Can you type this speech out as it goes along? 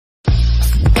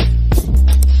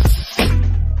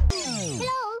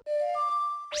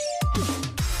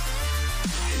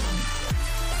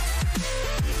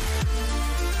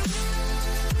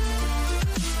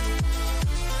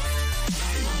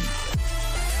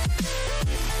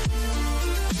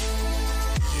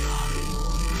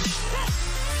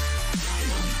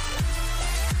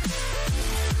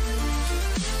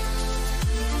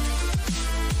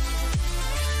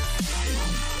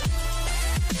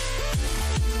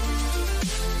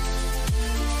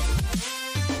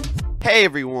Hey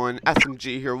everyone,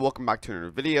 SMG here, welcome back to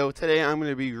another video. Today I'm going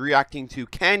to be reacting to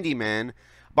CANDYMAN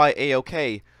by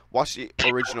AOK. Watch the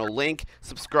original link,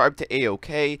 subscribe to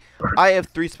AOK. I have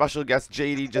three special guests,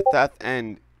 JD, Jatheth,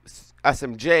 and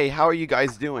SMJ. How are you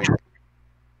guys doing?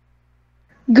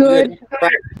 Good.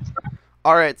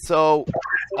 Alright, so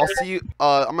I'll see you,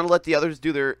 I'm going to let the others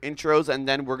do their intros and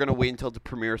then we're going to wait until the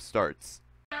premiere starts.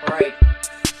 Alright.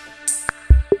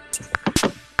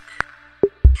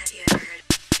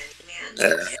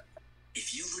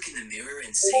 If you look in the mirror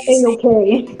and say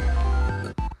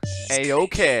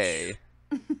AOK.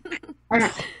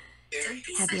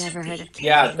 Have you ever heard of CANDYMAN?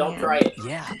 Yeah, don't try it.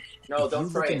 Yeah. No, if don't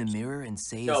you try look it. in the mirror and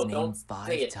say No, his name don't 5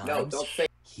 say it. times, No, don't say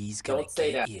it. he's gonna Don't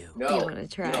say get that. you. No. Do you want to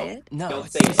try No. it? No, Don't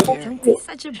it's say too it. scary. Don't be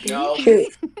such a bitch. No.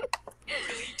 Shoot. Don't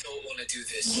want to do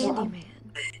this. CANDYMAN.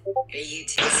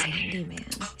 CANDYMAN.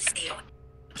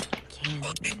 CANDYMAN.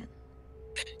 CANDYMAN.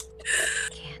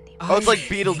 Oh, it's like I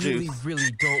Beetlejuice.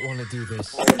 really don't want to do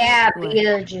this. Yeah, What?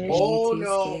 Beetlejuice. Oh, Are you too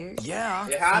no. scared? Yeah.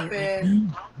 It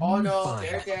happened. Oh no, Fine.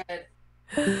 they're dead.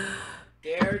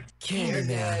 They're CANDYMAN.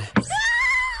 dead.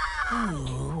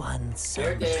 Who wants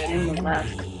They're some dead.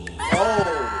 candy?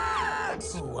 Oh.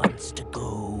 Who wants to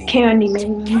go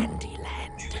Candyman. to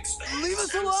Candyland? Leave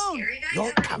us alone.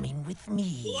 You're coming with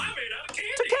me.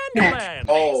 To Candyland.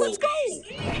 Oh. Let's go.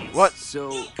 What?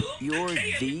 So, you're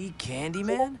the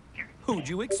Candyman? Who'd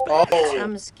you expect? Oh.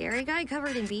 Some scary guy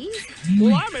covered in bees?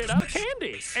 Well, I'm made out of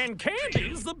candy, and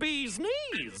candy's the bee's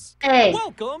knees. Hey.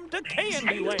 Welcome to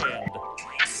Candyland.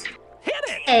 Hit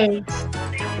it! Hey.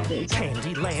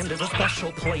 Candyland is a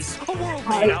special place, a world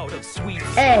made out of sweets.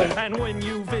 Hey. And when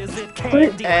you visit Hey,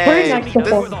 Candyland, this you is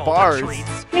meet with all bars. the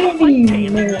treats. Candy Candy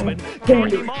man. woman, Candy.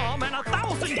 candy mom, and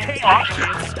 1,000 candy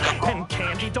kids. And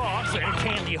candy dogs, and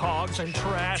candy hogs, and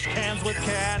trash cans with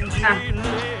candy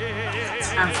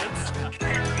lids.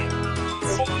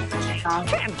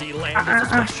 Candyland is a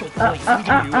special place, leaving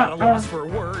you at a loss for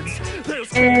words. There's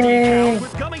candy cows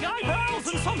with gummy eyebrows,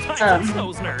 and sometimes it's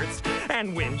those nerds.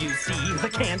 And when you see the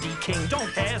Candy King,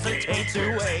 don't hesitate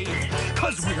to wave,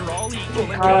 'cause we're all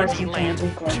equal in Candyland.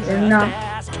 Just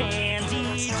ask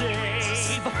Candy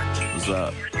Dave. What's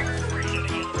up?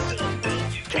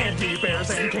 Candy bears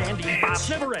and candy bots,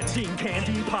 never-ending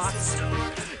candy pots.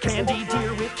 Candy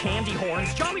deer with candy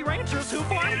horns, Jolly Ranchers who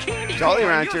farm candy. Jolly corn.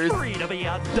 Ranchers. You're free to be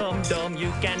a dum-dum,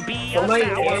 you can be Oh a my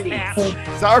Sour candy.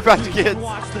 Patch. Sour Patch You Kids. can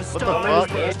watch the What the stars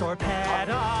fuck? burst or pet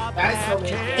a That's so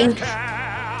Patch many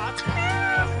Cat.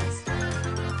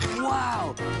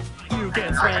 Wow. You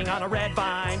can swing on a red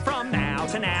vine from now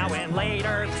to now and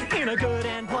later in a good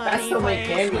and That's plenty so many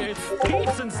place candy. with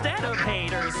peeps instead of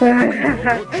haters.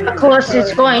 Of course,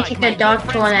 it's going to the dark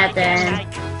one at the end.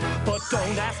 But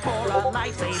don't ask for a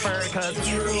lightsaber, 'cause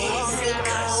you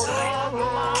are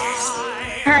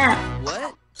alive.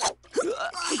 What?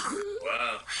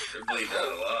 Wow, they're bleeding out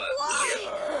a lot.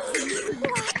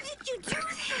 Why did you do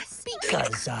this?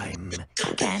 Because I'm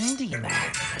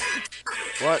Candyman.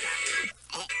 What?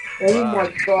 Oh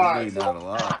my god. Not a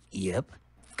lot. Yep.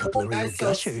 Couple of real That's so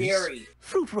gushers. scary.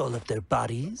 Fruit roll up their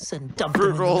bodies and dump Fruit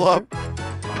them in the roll up.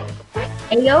 liver.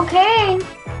 A-okay.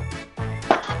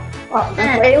 Oh,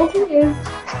 that's A-okay.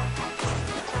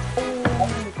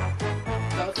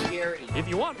 So scary. If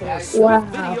you want more Wow. sweet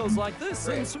videos like this,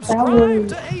 then subscribe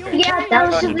was- to AOK. Yeah, that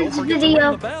was a And don't good forget to video.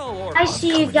 ring the bell or- I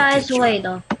see you guys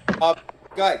later.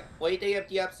 Good. Wait till you have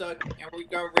the episode, and we're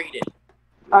gonna read it.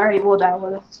 Alright, well, that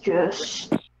was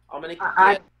just... I'm gonna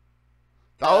I- get,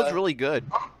 That was really good.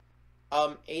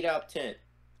 8 out of 10.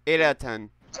 8 out of 10.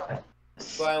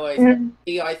 By the way, Mm.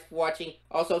 see you guys for watching.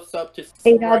 Also, sub to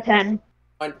 8 out of 10.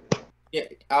 Yeah,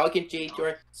 Alec and G,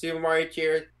 Super Mario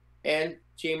Cheers, and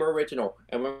Gamer Original.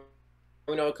 And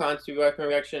we know comments to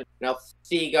reaction. And I'll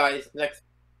see you guys next.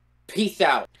 Peace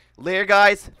out. Later,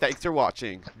 guys. Thanks for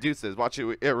watching. Deuces. Watch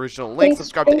the original link. Thanks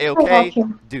Subscribe to for AOK.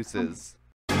 watching. Deuces.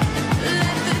 Let